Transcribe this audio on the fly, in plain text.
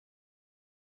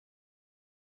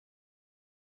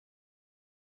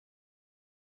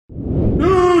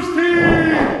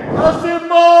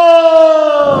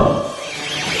Próximo!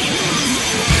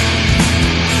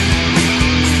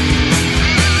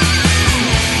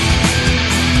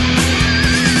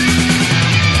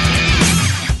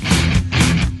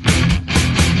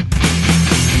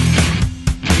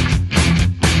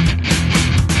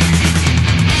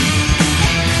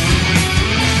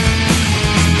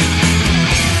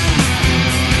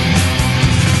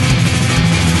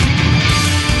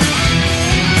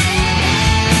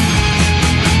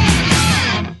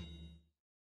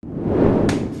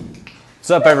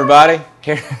 What's up, everybody?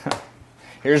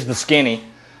 Here's the skinny.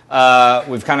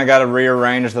 We've kind of got to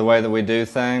rearrange the way that we do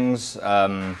things.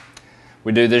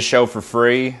 We do this show for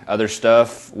free. Other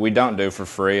stuff we don't do for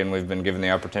free, and we've been given the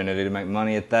opportunity to make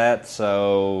money at that.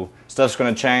 So stuff's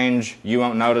going to change. You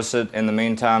won't notice it. In the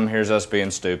meantime, here's us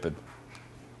being stupid.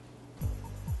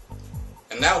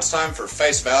 And now it's time for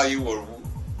Face Value.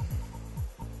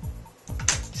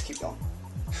 Just keep going.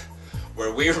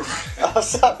 Where we... Oh,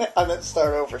 sorry. I meant to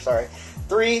start over, sorry.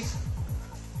 3,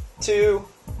 2,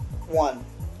 1.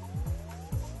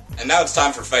 And now it's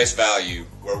time for Face Value,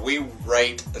 where we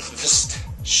rate this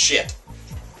shit.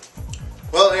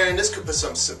 Well, Aaron, this could put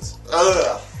some sense.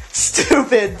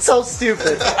 Stupid. So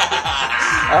stupid.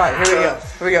 Alright, here we go.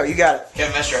 Here we go. You got it.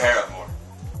 Can't mess your hair up more.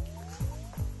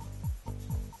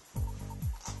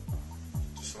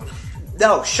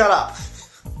 No, shut up.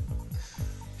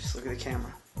 Just look at the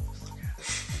camera.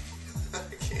 I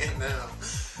can't now.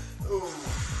 Ooh.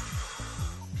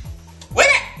 Win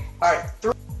it! Alright,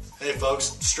 3. Hey,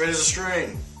 folks, straight as a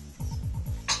string.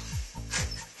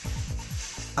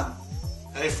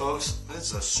 Hey, folks,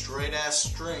 it's a straight-ass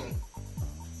string.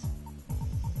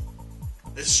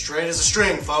 It's straight as a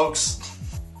string, folks.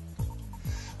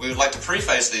 We would like to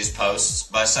preface these posts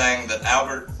by saying that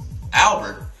Albert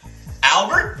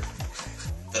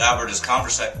is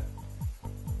conversation.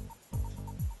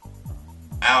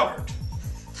 Albert.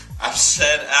 I've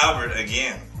said Albert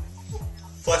again.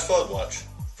 Flash flood watch.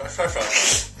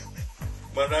 Flash.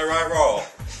 But no right roll.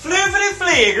 Flippity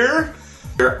fligger.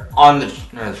 You're on the...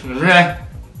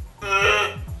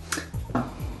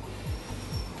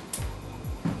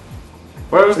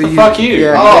 Where was the fuck you?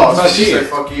 Yeah, Oh, fuck you. Say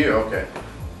fuck you, okay.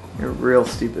 You're real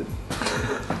stupid.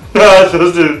 No, I'm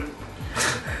supposed to...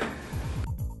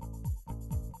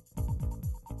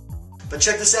 But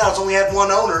check this out, it's only had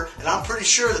one owner, and I'm pretty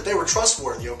sure that they were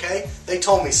trustworthy, okay? They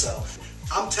told me so.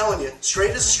 I'm telling you,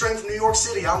 straight as a string from New York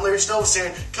City, I'm Larry Stovall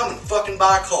saying, come and fucking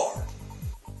buy a car.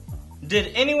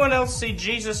 Did anyone else see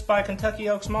Jesus by Kentucky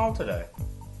Oaks Mall today?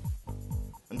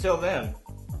 Until then,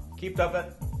 keep up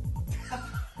it.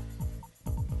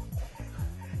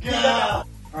 Yeah.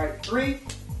 Alright, 3,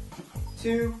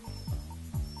 2.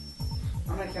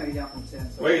 I'm going to count you down from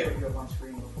 10, so Wait. I'll put you up on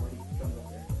screen before he comes up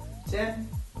there. 10,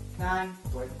 9,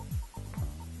 wait.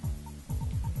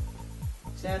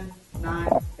 10, 9.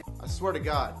 I swear to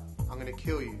God, I'm gonna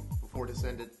kill you before this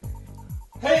ended.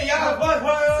 Hey, y'all,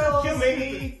 what? Kill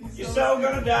me. You're so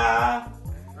gonna die.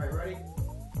 Alright, ready?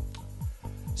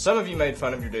 Some of you made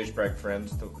fun of your douchebag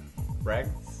friends. Brag?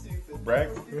 Stupid. Brag?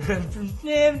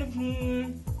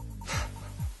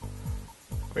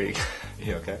 Where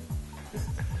you okay?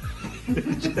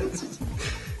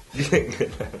 You ain't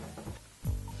good.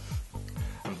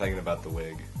 I'm thinking about the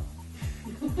wig.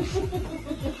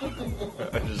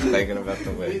 I'm just thinking about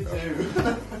the wig. Me too.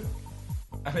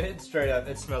 I mean, it's straight up,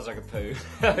 it smells like a poo.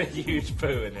 A huge poo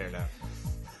in here now.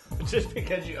 Just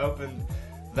because you opened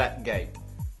that gate.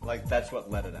 Like, that's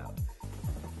what let it out.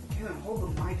 Can't hold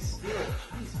the mic still.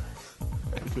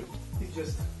 Jesus. He's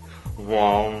just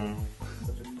Wong.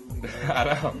 such a moving I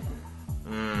know.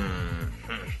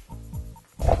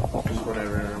 Just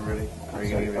whatever, I'm ready. Are you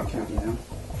gonna give me a count? now.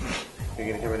 You're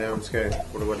gonna count me down? I'm scared.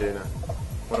 What do I do now?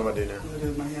 What do I do now? What do I do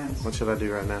with my hands? What should I do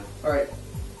right now? Alright.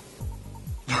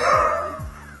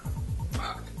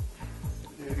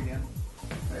 Do it again.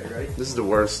 Alright, ready? This is the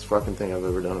worst fucking thing I've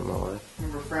ever done in my life.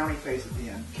 Remember frowny face at the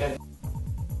end. Okay.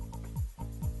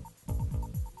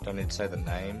 Do I need to say the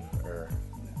name, or?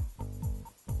 No.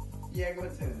 Yeah, go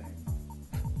ahead and say the name.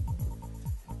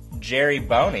 Jerry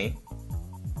Boney.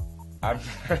 I'm...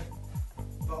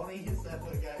 Boney, is that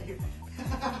what got you?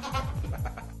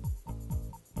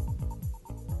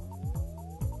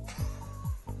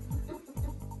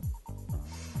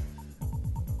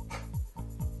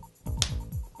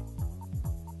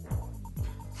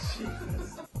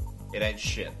 Jesus. It ain't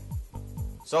shit.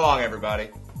 So long, everybody.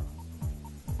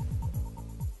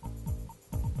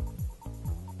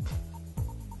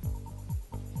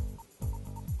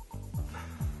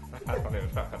 I don't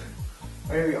even know.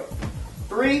 Here we go.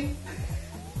 3,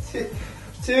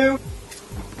 2.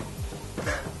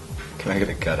 Can I get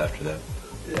a cut after that?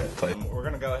 We're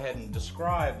gonna go ahead and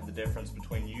describe the difference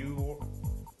between you.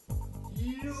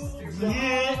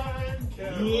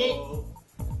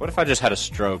 What if I just had a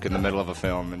stroke in the middle of a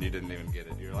film and you didn't even get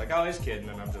it? You're like, oh, he's kidding,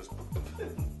 and I'm just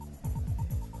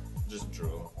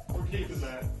drool. We're keeping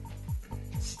that.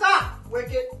 Stop,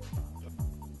 Wicked!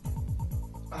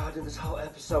 Oh, I did this whole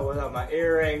episode without my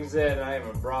earrings in, and I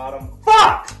even brought them.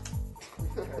 Fuck!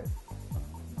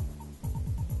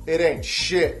 It ain't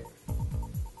shit.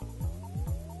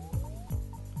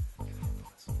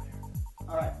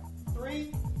 Alright,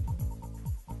 3,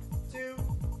 2,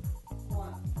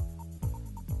 1.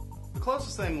 The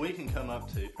closest thing we can come up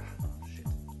to... Shit.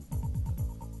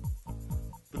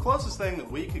 The closest thing that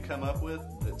we could come up with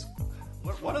that's...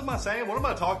 What am I saying? What am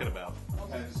I talking about?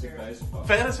 Fantasy baseball.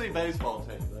 Fantasy baseball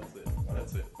team. That's it.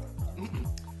 That's it.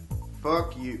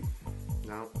 Fuck you.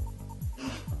 No.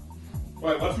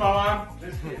 Wait, what's my line?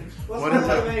 What's What my is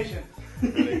that? motivation?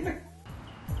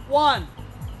 1.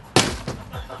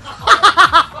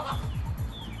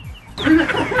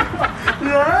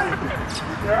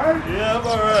 Yeah, I'm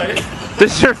alright.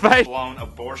 This is your face. Blown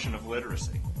abortion of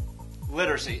literacy.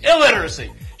 Literacy.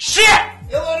 Illiteracy. Shit!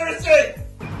 Illiteracy!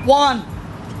 1.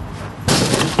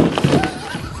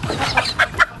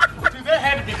 Dude, that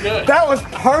had to be good. That was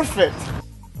perfect.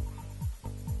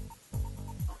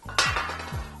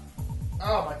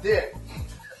 Oh, my dick.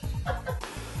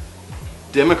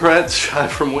 Democrats shy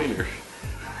from Wiener.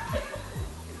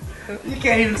 You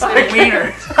can't even say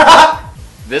wiener.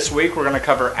 This week we're going to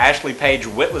cover Ashley Page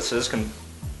Whitlis's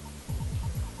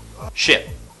shit.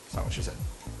 That's not what she said.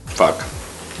 Fuck.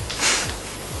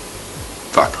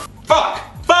 Fuck. Fuck!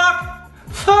 Fuck!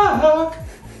 Fuck!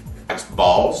 That's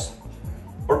balls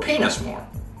or penis more?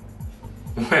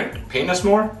 Penis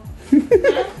more?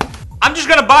 I'm just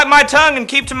gonna bite my tongue and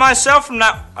keep to myself from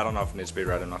now. I don't know if it needs to be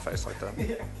right in my face like that.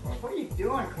 What are you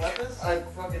doing, Cletus? I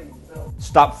fucking...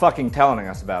 Stop fucking telling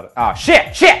us about it. Ah,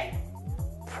 shit! Shit!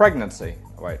 Pregnancy.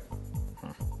 Wait.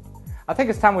 I think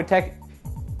it's time we take...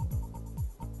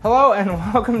 Hello and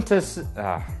welcome to...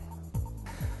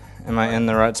 Am I in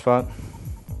the right spot?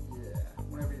 Yeah,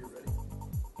 whenever you're ready.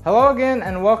 Hello again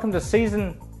and welcome to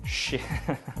season... Shit.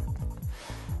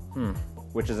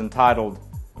 Which is entitled...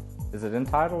 Is it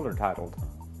entitled or titled?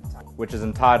 Which is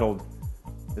entitled...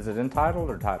 Is it entitled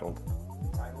or titled?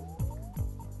 Title.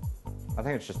 I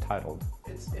think it's just titled.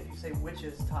 It's if you say which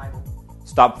is title.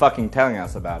 Stop fucking telling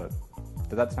us about it.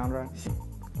 Did that sound right?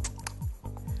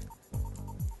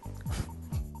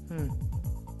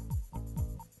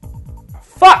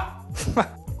 Fuck!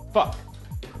 Fuck.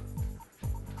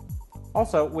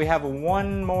 Also, we have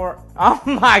one more... Oh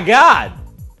my god!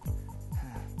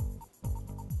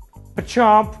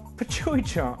 Pachomp. Pachui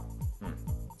chomp.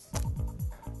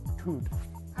 Dude.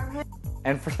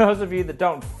 And for those of you that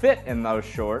don't fit in those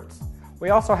shorts,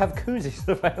 we also have koozies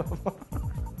available.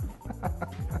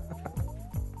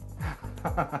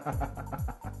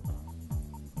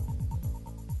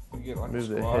 You get like Move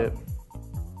a the squat. hip.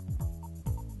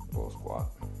 A little squat.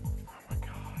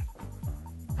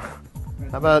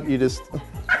 How about you just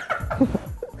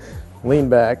lean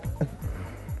back?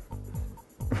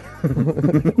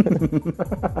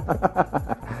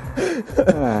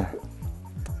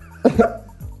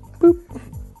 Boop.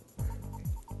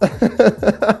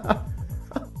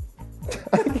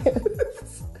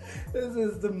 This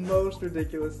is the most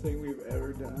ridiculous thing we've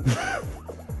ever done.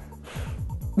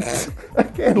 I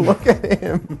can't look at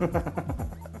him.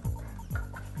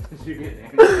 Did you get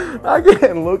any? I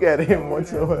can't look at him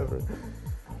whatsoever.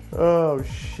 Oh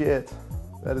shit.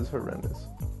 That is horrendous.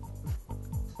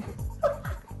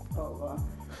 Oh,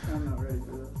 I'm not ready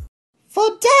for this. For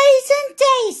days and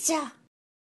days, sir.